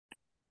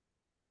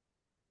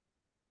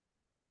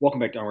Welcome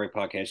back to Unranked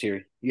Podcast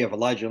here. You have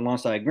Elijah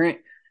alongside Grant.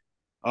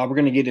 We're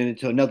going to get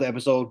into another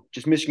episode,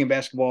 just Michigan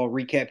basketball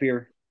recap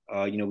here.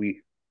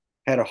 We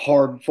had a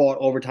hard fought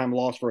overtime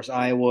loss versus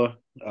Iowa.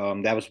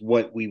 That was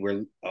what we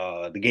were,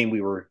 the game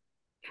we were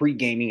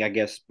pre-gaming, I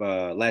guess,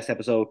 last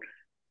episode.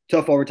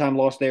 Tough overtime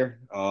loss there.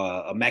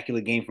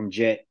 Immaculate game from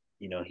Jet.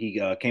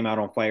 He came out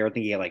on fire. I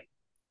think he had like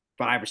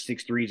five or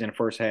six threes in the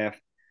first half.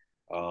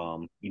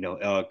 Kind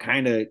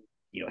of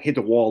hit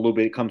the wall a little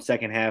bit. Come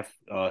second half,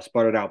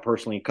 sputtered out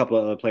personally. A couple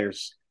of other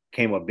players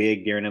came up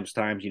big during those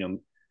times.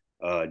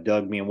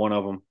 Doug being one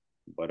of them.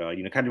 But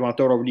kind of want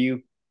to throw it over to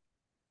you.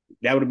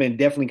 That would have been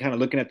definitely kind of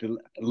looking at the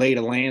lay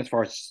of the land as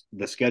far as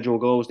the schedule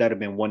goes. That would have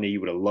been one that you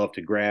would have loved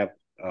to grab.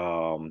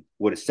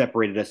 Would have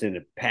separated us in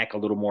the pack a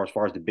little more as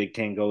far as the Big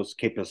Ten goes,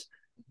 kept us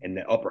in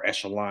the upper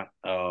echelon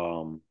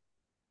of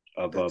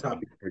The top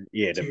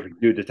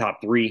tier. the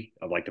top three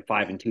of like the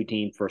 5-2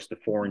 team versus the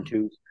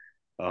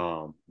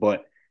 4-2.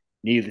 But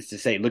needless to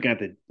say, looking at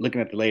the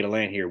lay of the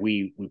land here,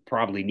 we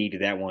probably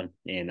needed that one,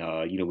 and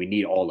we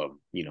need all of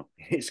them.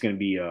 It's going to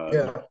be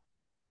Yeah,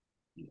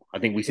 I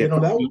think we you said know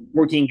that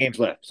 14 games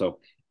left. So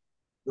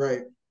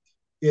right.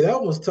 Yeah, that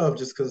one was tough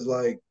just because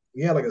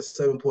you had like a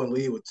 7 point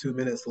lead with 2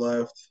 minutes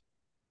left.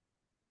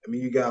 I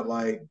mean, you got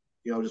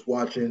just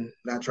watching,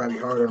 not trying to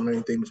be hard on him or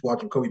anything, just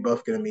watching Kobe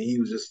Buffkin. I mean, he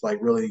was just like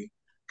really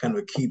kind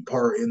of a key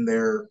part in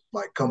there,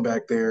 like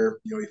comeback there.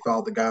 He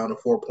fouled the guy on a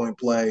 4 point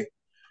play,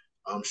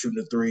 shooting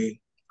a three.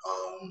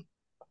 Um,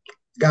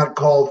 got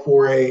called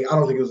for I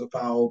don't think it was a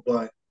foul,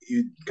 but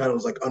he kind of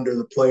was like under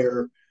the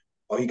player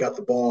while he got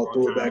the ball, more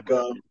threw it time. back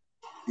up.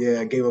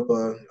 Yeah, gave up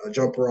a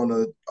jumper on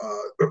the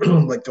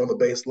like on the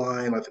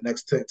baseline, like the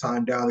next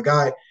time down. The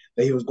guy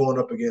that he was going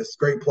up against,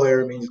 great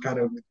player. I mean, he's kind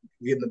of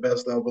getting the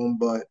best of him.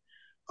 But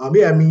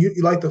yeah, I mean, you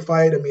like the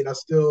fight. I mean, I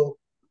still,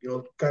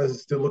 kind of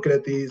still looking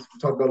at these. We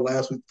talked about it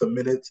last week, the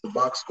minutes, the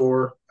box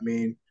score. I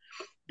mean,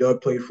 Doug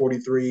played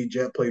 43,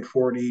 Jet played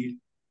 40,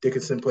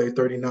 Dickinson played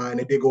 39.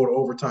 They did go to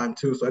overtime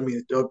too. So I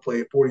mean, Doug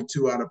played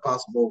 42 out of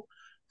possible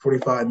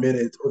 45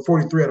 minutes, or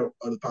 43 out of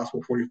the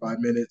possible 45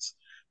 minutes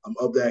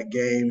of that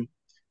game.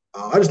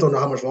 I just don't know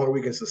how much longer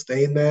we can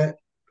sustain that.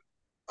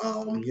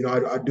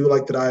 I do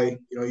like that.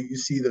 You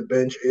see the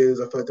bench is.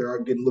 I feel like they are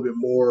getting a little bit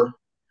more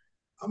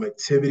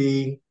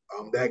activity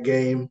that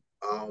game.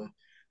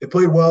 They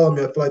played well. I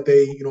mean, I feel like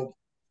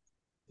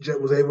Jet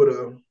was able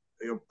to,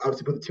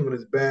 obviously put the team on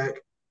his back.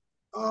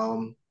 I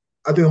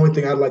think the only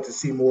thing I'd like to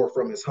see more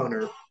from is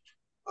Hunter.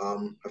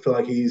 I feel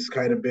like he's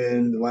kind of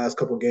been the last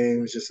couple of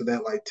games just in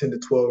that like 10 to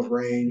 12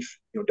 range.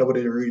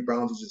 Double-digit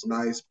rebounds, which is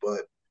nice,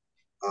 but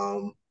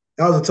um,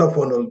 that was a tough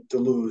one to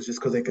lose just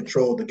because they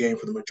controlled the game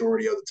for the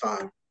majority of the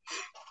time.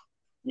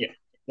 Yeah,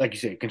 like you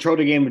said, control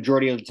the game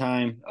majority of the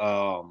time.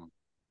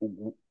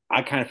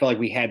 I kind of felt like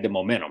we had the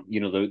momentum.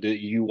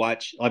 You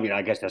watch. I mean,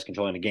 I guess that's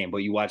controlling the game, but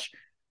you watch,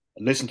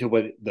 listen to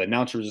what the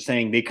announcers are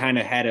saying. They kind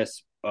of had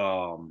us.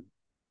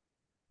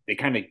 They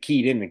kind of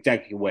keyed in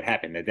exactly what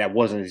happened. That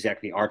wasn't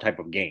exactly our type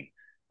of game.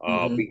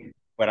 Mm-hmm.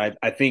 But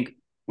I think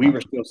we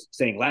were still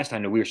saying last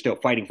time that we were still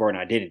fighting for an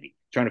identity,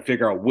 trying to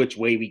figure out which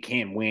way we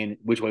can win,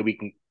 which way we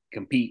can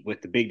compete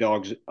with the big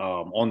dogs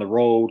on the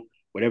road,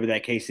 whatever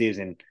that case is.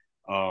 And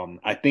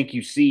I think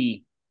you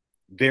see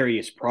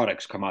various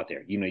products come out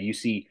there. You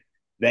see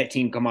that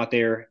team come out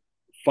there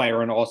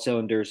firing all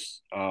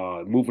cylinders,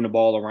 moving the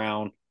ball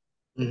around,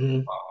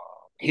 Mm-hmm.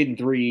 hitting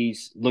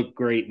threes, look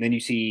great. And then you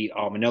see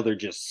another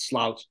just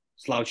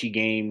slouchy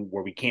game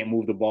where we can't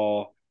move the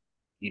ball.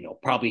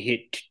 Probably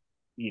hit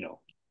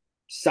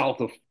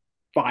south of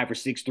five or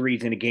six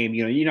threes in a game.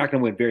 You're not going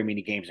to win very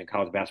many games in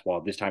college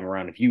basketball this time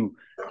around if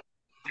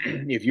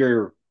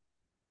you're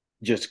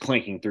just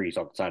clanking threes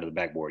off the side of the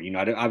backboard.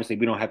 Obviously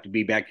we don't have to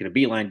be back to the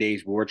beeline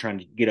days where we're trying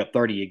to get up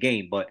 30 a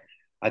game, but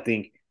I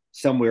think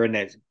somewhere in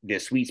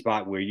that sweet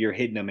spot where you're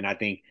hitting them, and I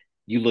think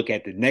you look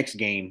at the next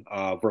game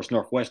versus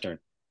Northwestern.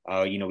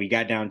 We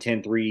got down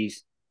 10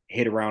 threes,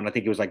 hit around, I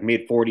think it was like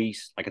mid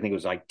 40s, like I think it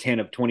was like 10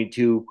 of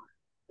 22.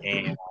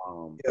 And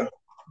Yeah.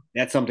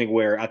 that's something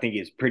where I think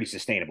is pretty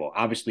sustainable.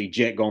 Obviously,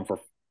 Jet going for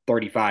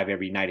 35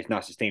 every night is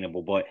not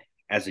sustainable, but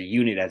as a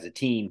unit, as a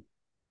team,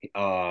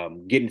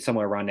 getting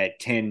somewhere around that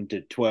 10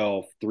 to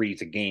 12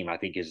 threes a game, I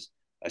think is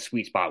a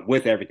sweet spot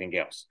with everything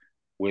else.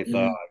 With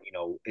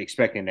Mm-hmm.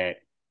 expecting that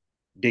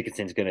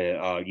Dickinson's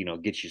gonna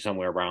get you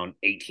somewhere around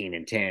 18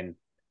 and 10.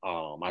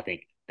 I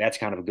think that's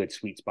kind of a good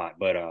sweet spot.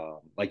 But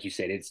like you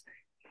said, it's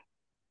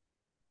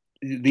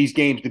these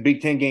games, the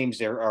Big Ten games,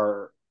 there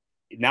are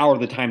now are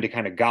the time to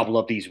kind of gobble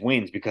up these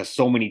wins because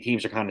so many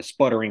teams are kind of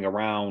sputtering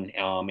around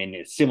in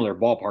a similar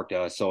ballpark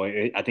to us. So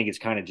I think it's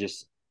kind of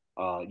just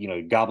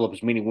gobble up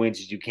as many wins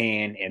as you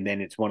can, and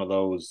then it's one of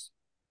those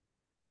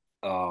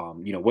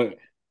what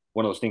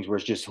one of those things where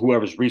it's just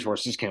whoever's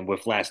resources can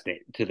with last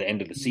to the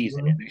end of the season.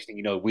 And Mm-hmm. next thing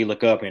you know, we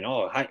look up and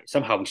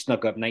somehow we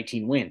snuck up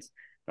 19 wins.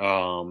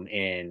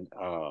 And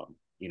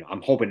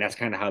I'm hoping that's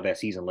kind of how that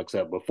season looks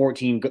up. But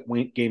 14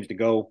 games to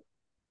go.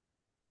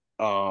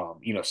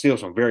 Still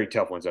some very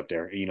tough ones up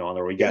there. On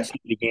there we got Yeah.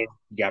 State again,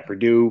 you got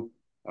Purdue.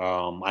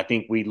 I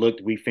think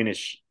we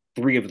finished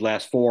three of the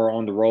last four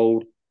on the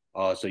road.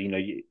 So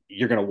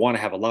you're going to want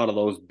to have a lot of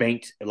those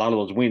banked, a lot of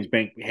those wins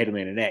banked heading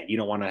into that. You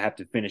don't want to have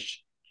to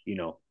finish, you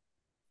know,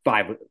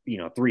 five,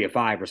 3 or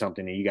 5 or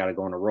something, and you got to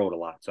go on the road a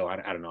lot. So I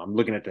don't know. I'm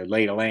looking at the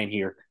lay of the land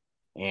here,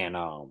 and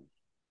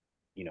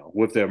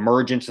with the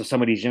emergence of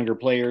some of these younger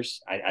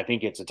players, I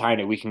think it's a time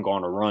that we can go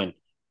on a run.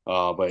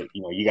 But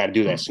you got to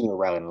do that sooner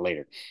rather than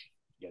later.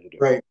 You got to do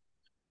it. Right.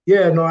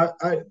 Yeah, no,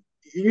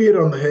 you hit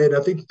it on the head.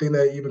 I think the thing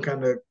that even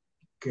kind of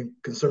can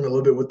concern me a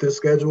little bit with this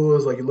schedule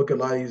is like you look at a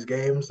lot of these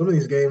games. Some of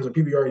these games are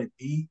people you already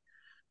beat,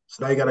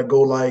 so now you got to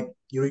go like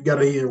you got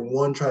to either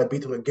one try to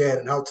beat them again,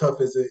 and how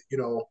tough is it?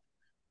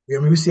 I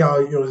mean, we see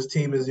how this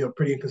team is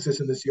pretty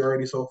inconsistent this year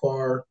already so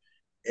far,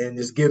 and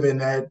just given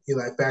that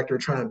that factor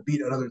of trying to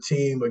beat another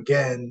team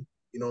again,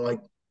 like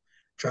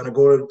trying to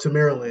go to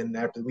Maryland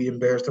after we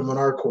embarrassed them on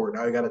our court.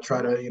 Now you got to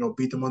try to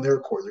beat them on their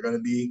court. They're going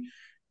to be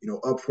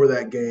up for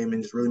that game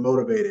and just really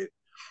motivated.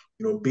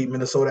 Beat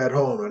Minnesota at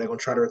home. Are they going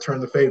to try to return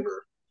the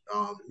favor?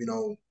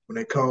 When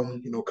they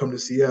come to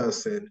see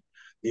us, and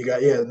you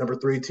got the number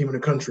 3 team in the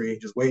country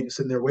just waiting,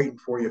 sitting there waiting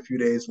for you a few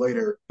days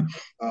later.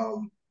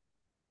 Um,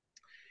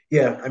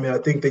 yeah, I mean, I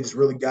think they just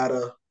really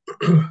gotta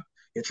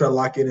try to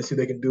lock in and see what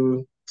they can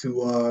do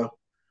to,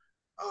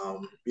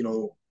 you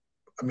know,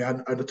 I mean,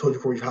 I told you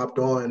before we hopped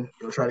on,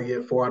 try to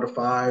get 4 out of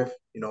 5, 5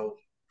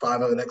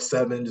 out of the next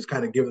 7, just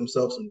kind of give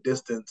themselves some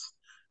distance.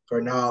 So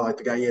right now, like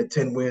the guy, he had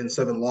 10 wins,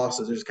 7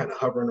 losses. They're just kind of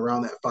hovering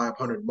around that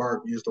 500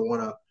 mark. You just don't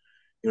want to,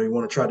 you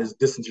want to try to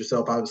distance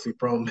yourself, obviously,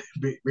 from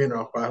being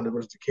around 500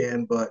 as you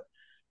can. But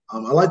I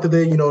like that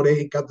they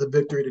got the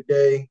victory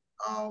today.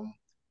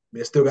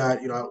 They still got,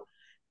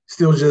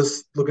 still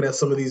just looking at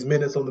some of these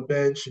minutes on the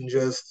bench and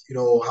just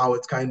how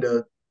it's kind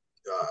of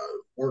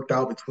worked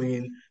out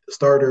between the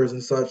starters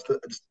and such. I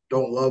just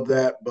don't love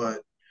that,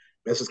 but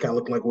that's just kind of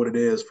looking like what it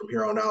is from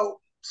here on out.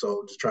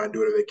 So just try and do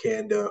whatever they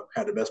can to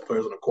have the best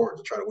players on the court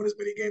to try to win as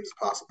many games as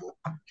possible.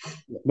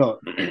 No,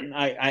 I'm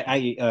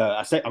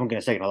going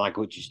to second. I like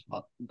what you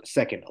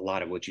second a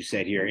lot of what you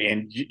said here,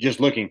 and just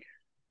looking,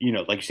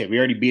 like you said, we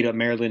already beat up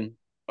Maryland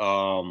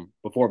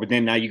before, but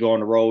then now you go on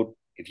the road.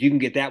 If you can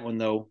get that one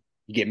though,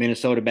 you get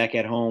Minnesota back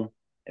at home,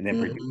 and then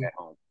Purdue Mm-hmm. at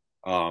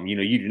home.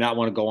 You do not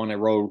want to go on that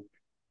road,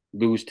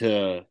 lose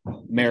to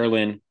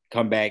Maryland,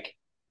 come back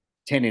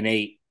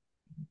 10-8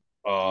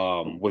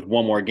 with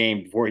one more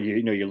game before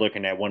you're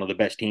looking at one of the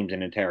best teams in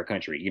the entire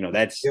country. Yep.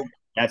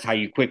 That's how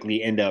you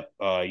quickly end up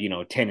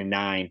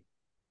 10-9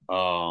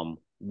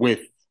 with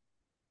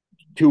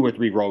 2 or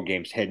 3 road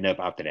games heading up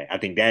after that. I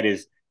think that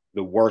is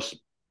the worst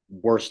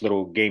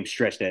little game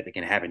stretch that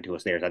can happen to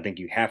us there. I think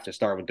you have to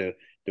start with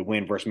the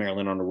win versus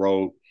Maryland on the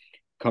road,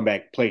 come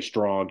back, play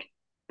strong,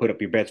 put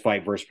up your best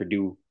fight versus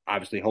Purdue.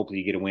 Obviously, hopefully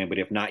you get a win, but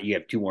if not, you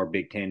have 2 more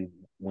Big Ten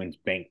wins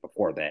banked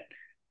before that.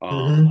 Um,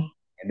 Mm-hmm.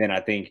 and then I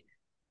think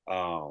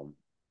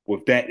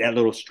with that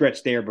little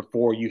stretch there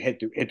before you hit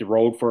the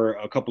road for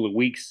a couple of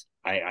weeks,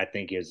 I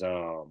think is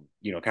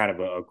kind of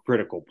a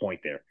critical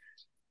point there.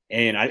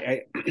 And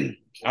I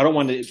don't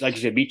want to, like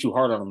you said, be too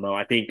hard on them though.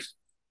 I think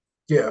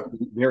Yeah.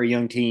 very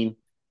young team,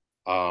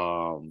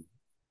 um,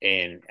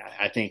 and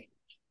I think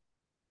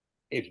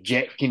if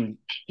Jet can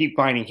keep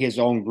finding his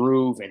own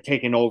groove and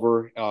taking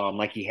over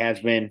like he has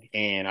been,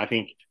 and I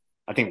think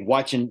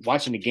watching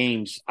the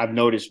games, I've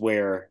noticed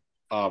where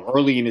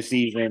early in the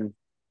season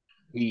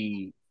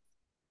he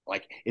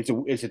like it's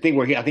a thing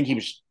where I think he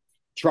was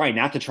trying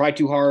not to try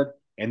too hard,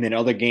 and then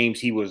other games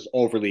he was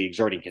overly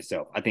exerting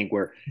himself. I think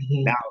where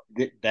Mm-hmm.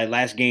 now that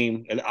last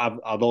game,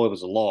 although it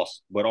was a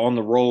loss, but on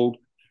the road,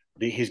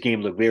 his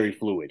game looked very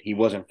fluid. He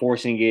wasn't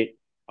forcing it.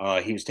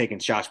 He was taking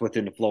shots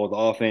within the flow of the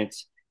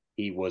offense.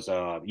 He was,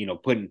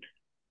 putting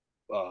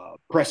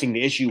pressing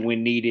the issue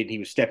when needed. He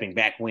was stepping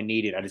back when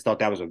needed. I just thought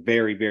that was a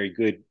very, very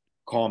good,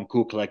 calm,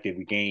 cool, collective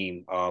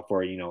game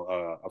for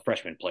a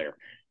freshman player.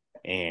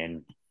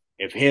 And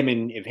if him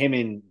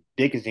and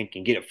Dickinson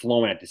can get it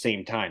flowing at the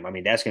same time, I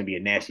mean that's going to be a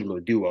nasty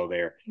little duo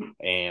there.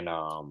 And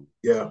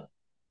Yeah.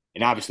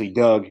 and obviously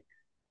Doug,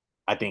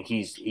 I think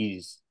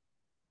he's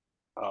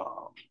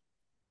um,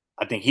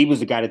 I think he was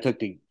the guy that took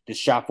the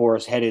shot for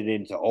us headed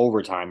into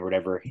overtime or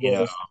whatever.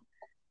 Yes.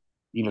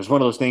 It's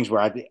one of those things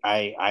where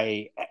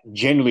I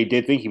genuinely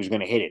did think he was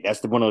going to hit it.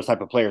 That's one of those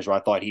type of players where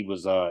I thought he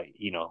was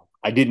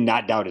I did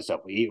not doubt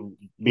himself. Being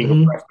a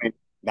Mm-hmm. freshman,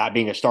 not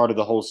being a starter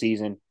the whole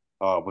season,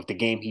 with the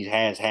game he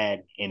has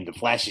had and the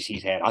flashes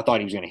he's had, I thought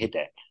he was going to hit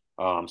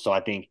that. So I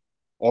think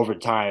over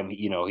time,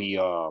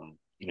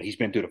 he's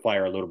been through the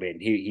fire a little bit,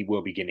 and he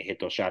will be getting to hit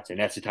those shots, and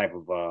that's the type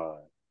of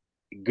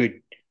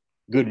good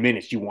good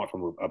minutes you want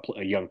from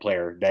a young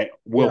player that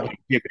will Yeah. pay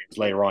dividends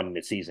later on in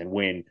the season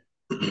when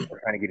trying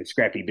to get a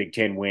scrappy Big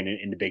Ten win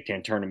in the Big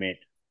Ten tournament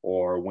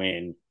or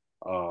when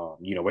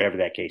whatever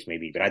that case may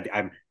be. But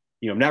I'm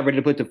not ready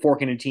to put the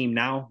fork in the team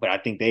now, but I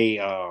think they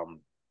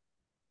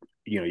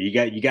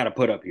you got to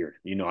put up here.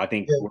 I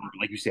think Yeah.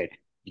 like you said,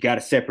 you got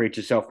to separate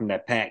yourself from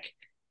that pack.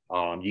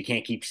 You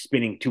can't keep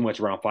spinning too much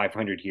around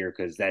 500 here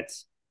because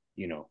that's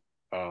you know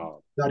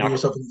Not do knock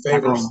yourself any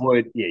knock on favors.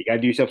 wood. Yeah, you got to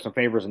do yourself some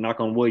favors and knock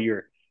on wood.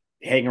 You're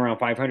hanging around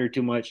 500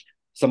 too much.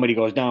 Somebody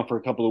goes down for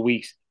a couple of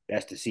weeks.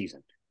 That's the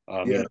season.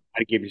 Yeah, try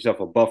to give yourself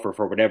a buffer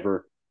for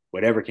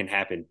whatever can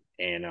happen.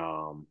 And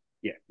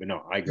yeah, but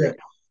no, I yeah. agree.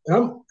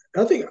 And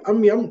I think, I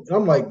mean,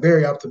 I'm like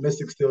very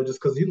optimistic still,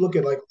 just because you look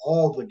at like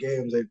all the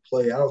games they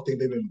play. I don't think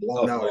they've been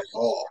blown Tough out at losses.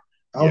 all.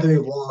 I don't Yeah, think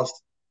they've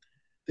lost.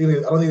 I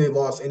don't think they've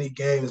lost any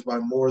games by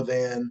more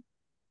than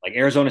like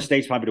Arizona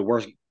State's probably the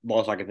worst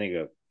loss I can think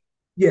of.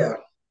 yeah.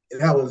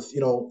 And that was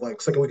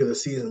like second week of the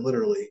season,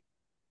 literally.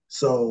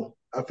 So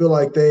I feel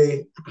like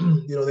they,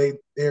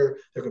 they're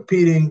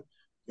competing.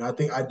 I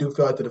do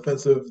feel like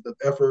the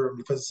effort,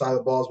 defensive side of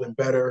the ball has been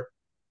better.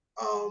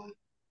 Um,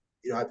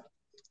 you know, I,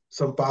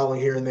 some fouling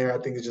here and there,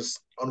 I think is just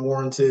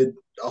unwarranted.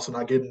 Also,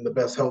 not getting the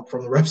best help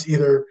from the refs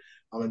either.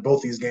 In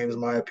both these games, in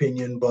my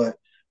opinion. But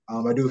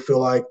I do feel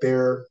like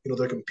they're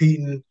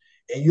competing,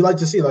 and you like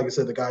to see, like I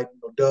said, the guy,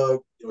 Doug.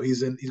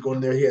 He's going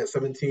in there. He had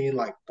 17,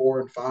 like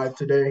 4 and 5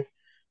 today.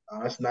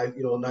 That's nice,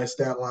 nice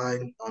stat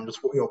line. Just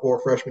for a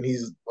freshman,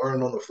 he's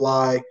learning on the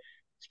fly.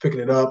 He's picking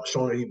it up,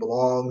 showing that he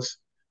belongs.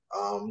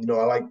 I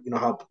like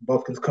how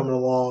Buffkin's coming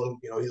along.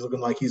 He's looking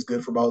like he's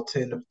good for about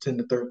 10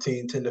 to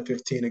 13, 10 to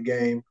 15 a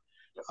game.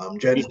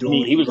 Jed's I doing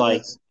mean, what he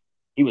does.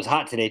 he was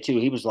hot today too.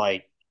 He was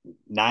like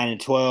 9 and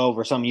 12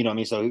 or something. You know what I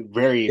mean? So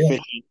very Yeah,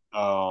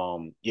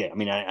 efficient. Yeah. I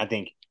mean, I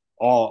think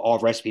all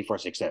recipe for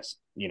success.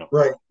 You know.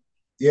 right.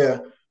 Yeah,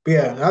 but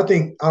yeah, I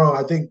think I don't know.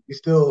 I think he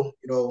still,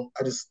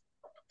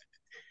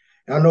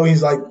 I know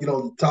he's like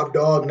the top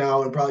dog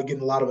now and probably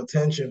getting a lot of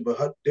attention. But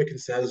Hut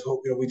Dickinson, I just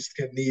hope we just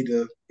need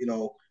to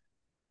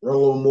run a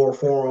little more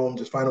for him.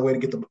 Just find a way to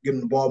get him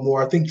the ball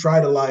more. I think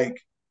try to like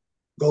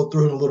go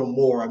through him a little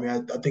more. I mean,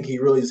 I think he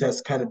really just has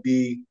to kind of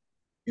be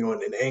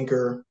an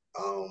anchor.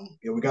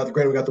 We got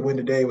the win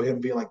today with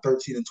him being like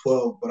 13 and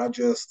 12, but I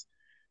just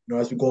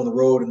as we go on the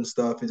road and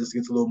stuff, it just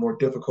gets a little more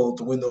difficult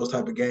to win those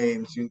type of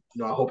games.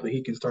 I hope that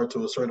he can start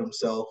to assert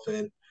himself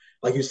and,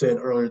 like you said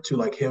earlier too,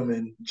 like him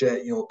and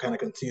Jet, kind of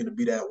continue to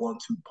be that 1-2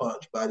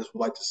 punch. But I just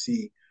would like to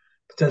see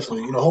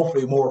potentially,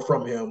 hopefully more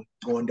from him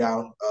going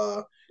down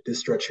this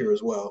stretch here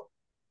as well.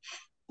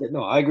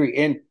 No, I agree.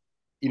 And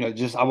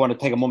just I want to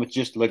take a moment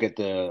just to look at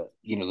the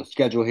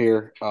schedule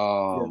here.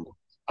 Yeah.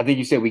 I think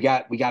you said we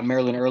got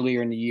Maryland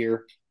earlier in the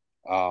year.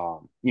 So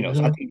I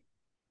Mm-hmm.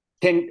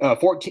 think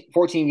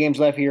 14 games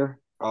left here.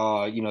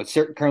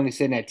 Currently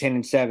sitting at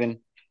 10-7.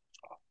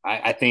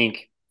 I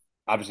think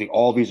obviously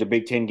all these are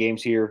Big Ten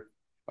games here.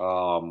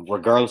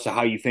 Regardless of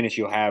how you finish,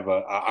 you'll have a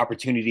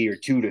opportunity or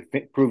two to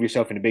prove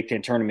yourself in the Big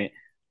Ten tournament.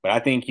 But I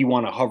think you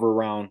want to hover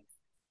around,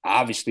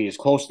 obviously, as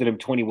close to them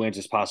 20 wins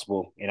as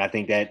possible. And I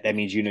think that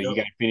means Yep. you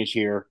got to finish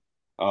here.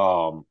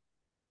 Um,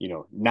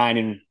 nine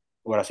and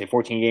what I say,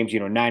 14 games.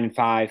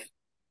 9-5.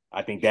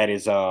 I think that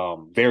is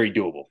very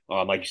doable.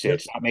 Like you Yep.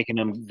 said, stop making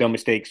them dumb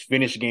mistakes.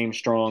 Finish the game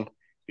strong.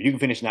 If you can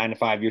finish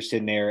 9-5, you're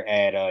sitting there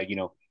at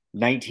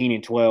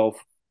 19-12.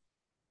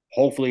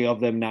 Hopefully, of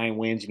them 9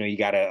 wins, you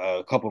got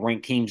a couple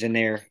ranked teams in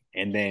there,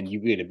 and then you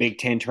get a Big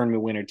Ten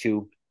tournament win or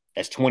two.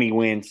 That's 20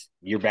 wins.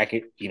 You're back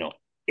at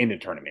in the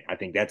tournament. I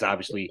think that's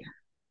obviously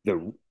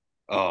the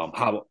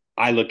how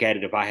I look at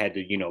it. If I had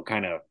to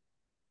kind of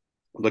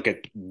look at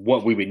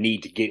what we would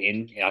need to get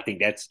in, I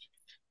think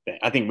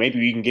maybe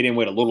we can get in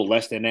with a little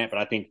less than that, but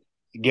I think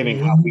given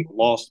how Mm-hmm. we've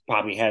lost,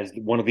 probably has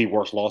one of the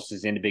worst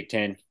losses in the Big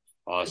Ten.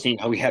 Seeing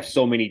how we have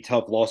so many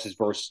tough losses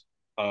versus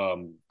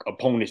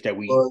opponents that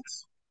we, But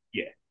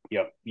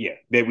yeah, yeah,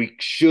 that we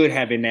should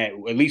have in that,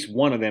 at least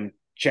one of them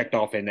checked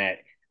off in that,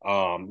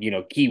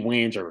 key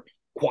wins or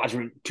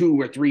quadrant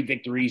 2 or 3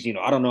 victories.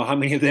 I don't know how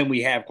many of them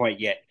we have quite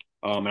yet.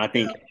 And I yeah,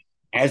 think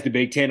as the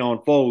Big Ten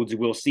unfolds,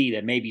 we'll see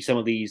that maybe some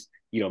of these,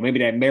 maybe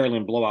that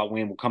Maryland blowout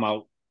win will come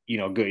out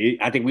good.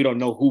 I think we don't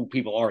know who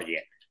people are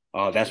yet.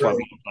 That's why right.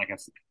 we, like I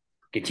said,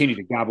 continue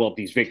to gobble up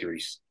these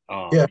victories.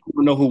 Yeah, We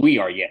don't know who we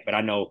are yet, but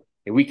I know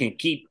if we can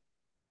keep,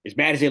 as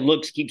bad as it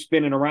looks, keep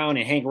spinning around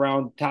and hang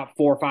around top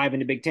 4 or 5 in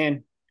the Big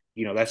Ten,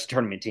 that's a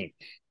tournament team.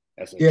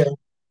 That's it. yeah.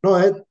 No,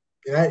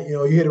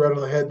 you hit it right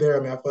on the head there. I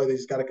mean, I feel like they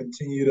just got to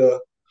continue to,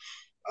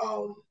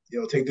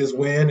 take this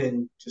win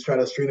and just try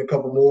to string a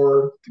couple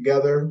more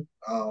together.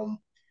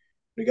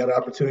 We got an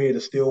opportunity to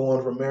steal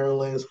one from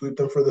Maryland, sweep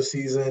them for the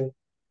season.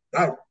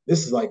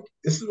 This is like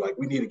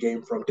we need a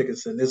game from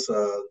Dickinson.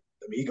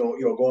 He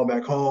going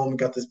back home,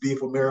 got this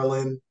beef with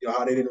Maryland.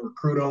 How they didn't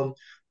recruit him.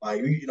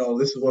 Like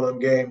this is one of them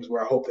games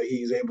where I hope that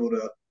he's able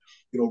to,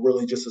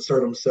 really just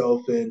assert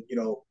himself and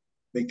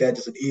make that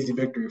just an easy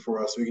victory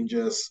for us. So we can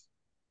just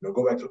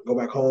go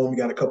back home. You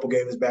got a couple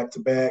games back to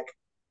back.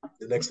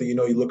 The next thing you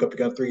know, you look up, you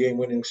got a 3 game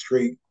winning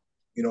streak.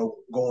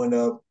 Going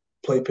to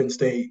play Penn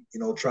State.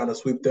 Trying to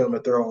sweep them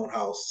at their own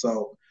house.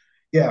 So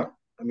yeah,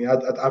 I mean,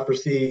 I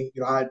foresee.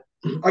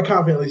 I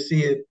confidently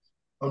see it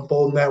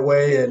unfolding that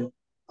way, and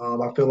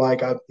I feel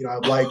like I've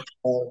liked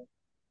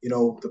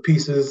the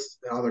pieces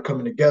and how they're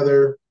coming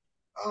together.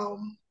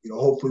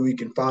 Hopefully we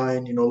can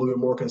find a little bit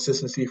more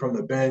consistency from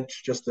the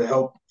bench just to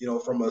help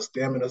from a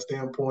stamina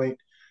standpoint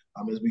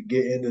as we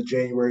get into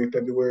January,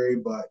 February.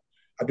 But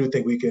I do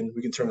think we can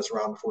turn this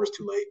around before it's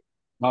too late.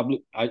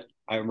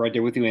 I'm right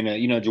there with you. And,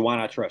 Juwan,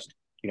 I trust.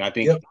 I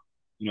think Yep.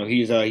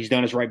 He's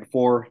done this right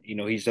before.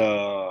 He's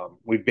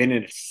we've been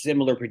in a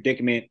similar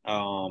predicament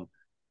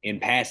in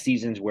past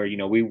seasons where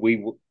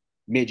we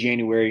mid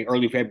January,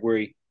 early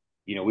February,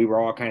 we were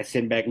all kind of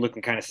sitting back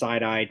looking kind of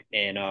side eyed,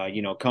 and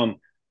come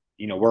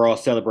we're all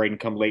celebrating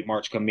come late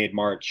March, come mid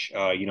March,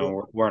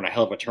 we're on a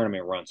hell of a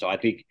tournament run. So I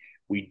think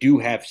we do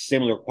have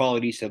similar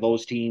qualities to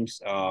those teams,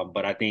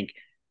 but I think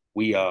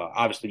we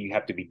obviously you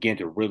have to begin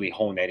to really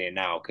hone that in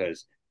now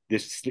because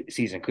this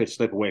season could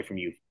slip away from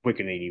you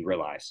quicker than you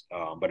realize.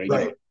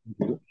 Right.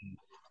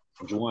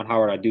 Juwan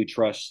Howard, I do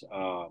trust.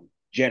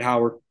 Jed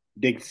Howard,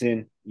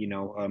 Dixon,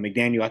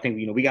 McDaniel. I think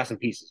we got some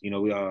pieces.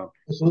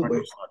 Absolutely.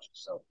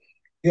 So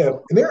Yeah,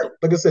 and they're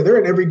like I said, they're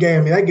in every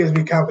game. I mean, that gives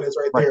me confidence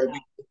right right, there.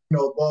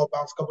 The ball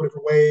bounce a couple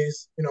different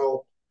ways.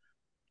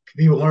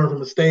 People learn from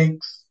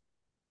mistakes.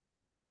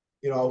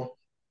 You know,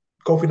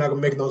 Kofi not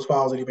gonna make those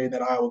fouls that he made in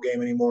that Iowa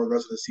game anymore the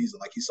rest of the season.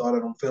 Like he saw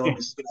that on film,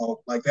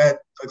 like that,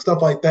 like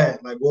stuff like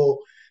that. Like, well,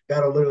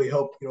 that'll literally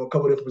help. A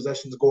couple different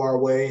possessions go our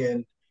way,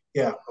 and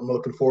yeah, I'm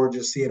looking forward to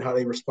just seeing how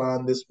they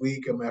respond this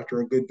week. After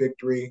a good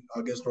victory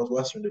against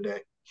Northwestern today.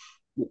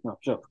 no,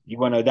 sure. You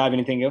want to dive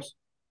anything else?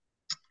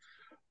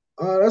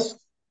 That's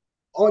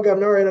all I got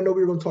now. And I know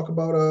we were going to talk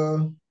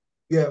about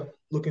yeah,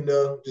 looking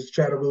to just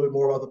chat a little bit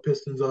more about the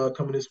Pistons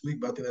coming this week,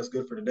 but I think that's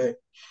good for today.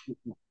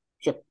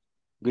 Sure,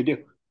 good deal.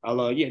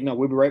 Yeah, no,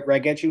 we'll be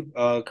right at you.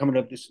 Coming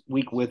up this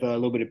week with a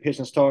little bit of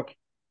Pistons talk.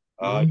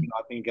 Mm-hmm.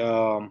 I think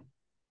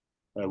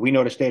we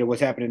know the state of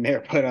what's happening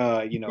there, but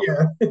Yeah,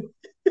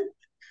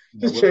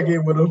 just we'll, check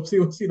in with them, see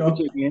what's we'll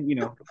check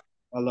in.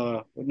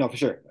 I'll no for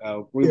sure.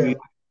 We Yeah,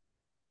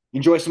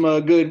 enjoy some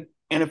good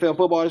NFL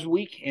football this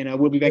week, and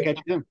we'll be back yep,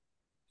 at you then.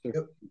 So.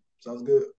 yep, sounds good.